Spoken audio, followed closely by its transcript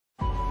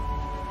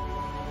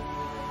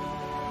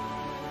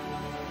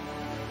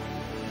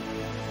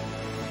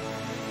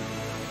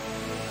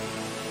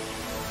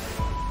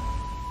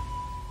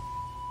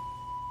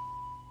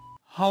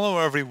Hello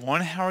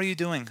everyone, how are you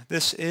doing?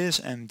 This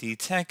is MD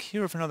Tech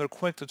here with another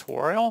quick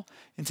tutorial.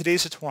 In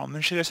today's tutorial, I'm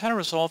going to show you guys how to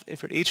resolve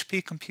if your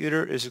HP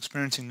computer is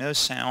experiencing no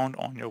sound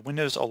on your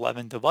Windows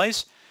 11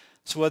 device.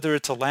 So whether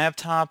it's a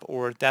laptop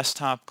or a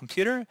desktop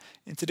computer,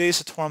 in today's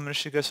tutorial I'm going to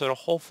show you guys how to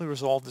hopefully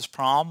resolve this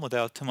problem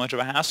without too much of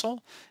a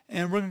hassle.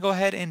 And we're going to go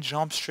ahead and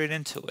jump straight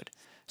into it.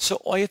 So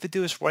all you have to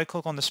do is right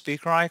click on the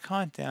speaker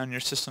icon down in your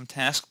system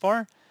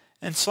taskbar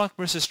and select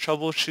where it says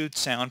troubleshoot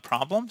sound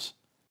problems.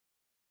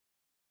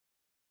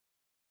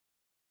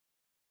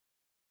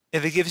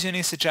 If it gives you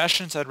any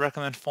suggestions, I'd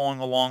recommend following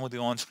along with the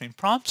on-screen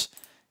prompts.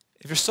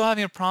 If you're still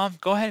having a problem,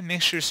 go ahead and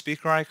make sure your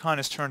speaker icon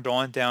is turned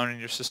on down in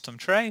your system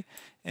tray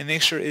and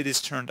make sure it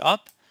is turned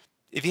up.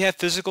 If you have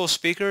physical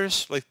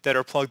speakers that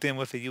are plugged in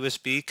with a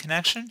USB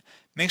connection,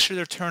 make sure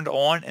they're turned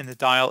on and the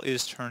dial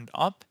is turned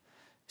up.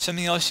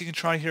 Something else you can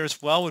try here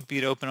as well would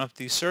be to open up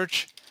the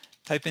search,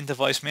 type in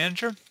Device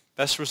Manager.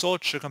 Best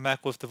result should come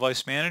back with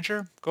Device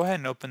Manager. Go ahead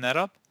and open that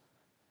up.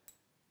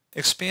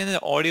 Expand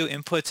the audio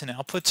inputs and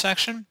output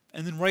section,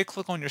 and then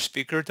right-click on your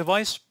speaker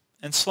device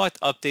and select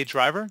Update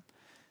Driver.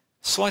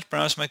 Select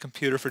Browse My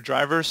Computer for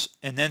drivers,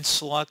 and then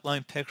select Let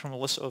me pick from a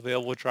list of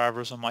available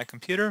drivers on my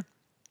computer.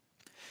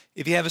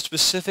 If you have a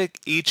specific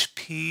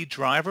HP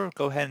driver,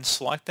 go ahead and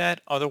select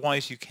that.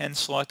 Otherwise, you can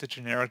select a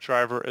generic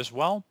driver as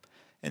well.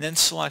 And then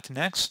select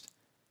Next.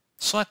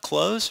 Select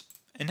Close,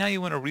 and now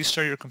you want to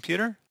restart your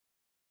computer.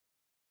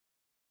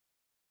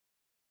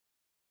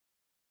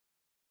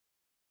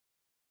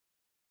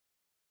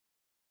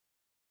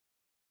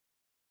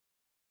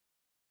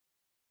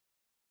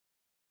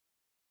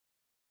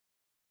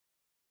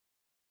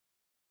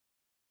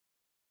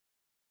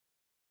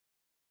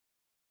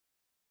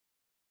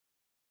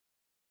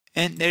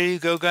 And there you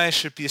go, guys.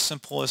 Should be as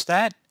simple as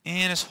that.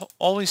 And as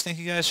always, thank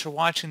you guys for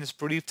watching this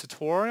brief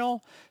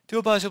tutorial. I do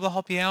hope I was able to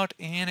help you out,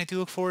 and I do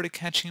look forward to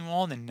catching you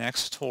all in the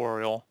next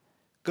tutorial.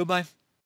 Goodbye.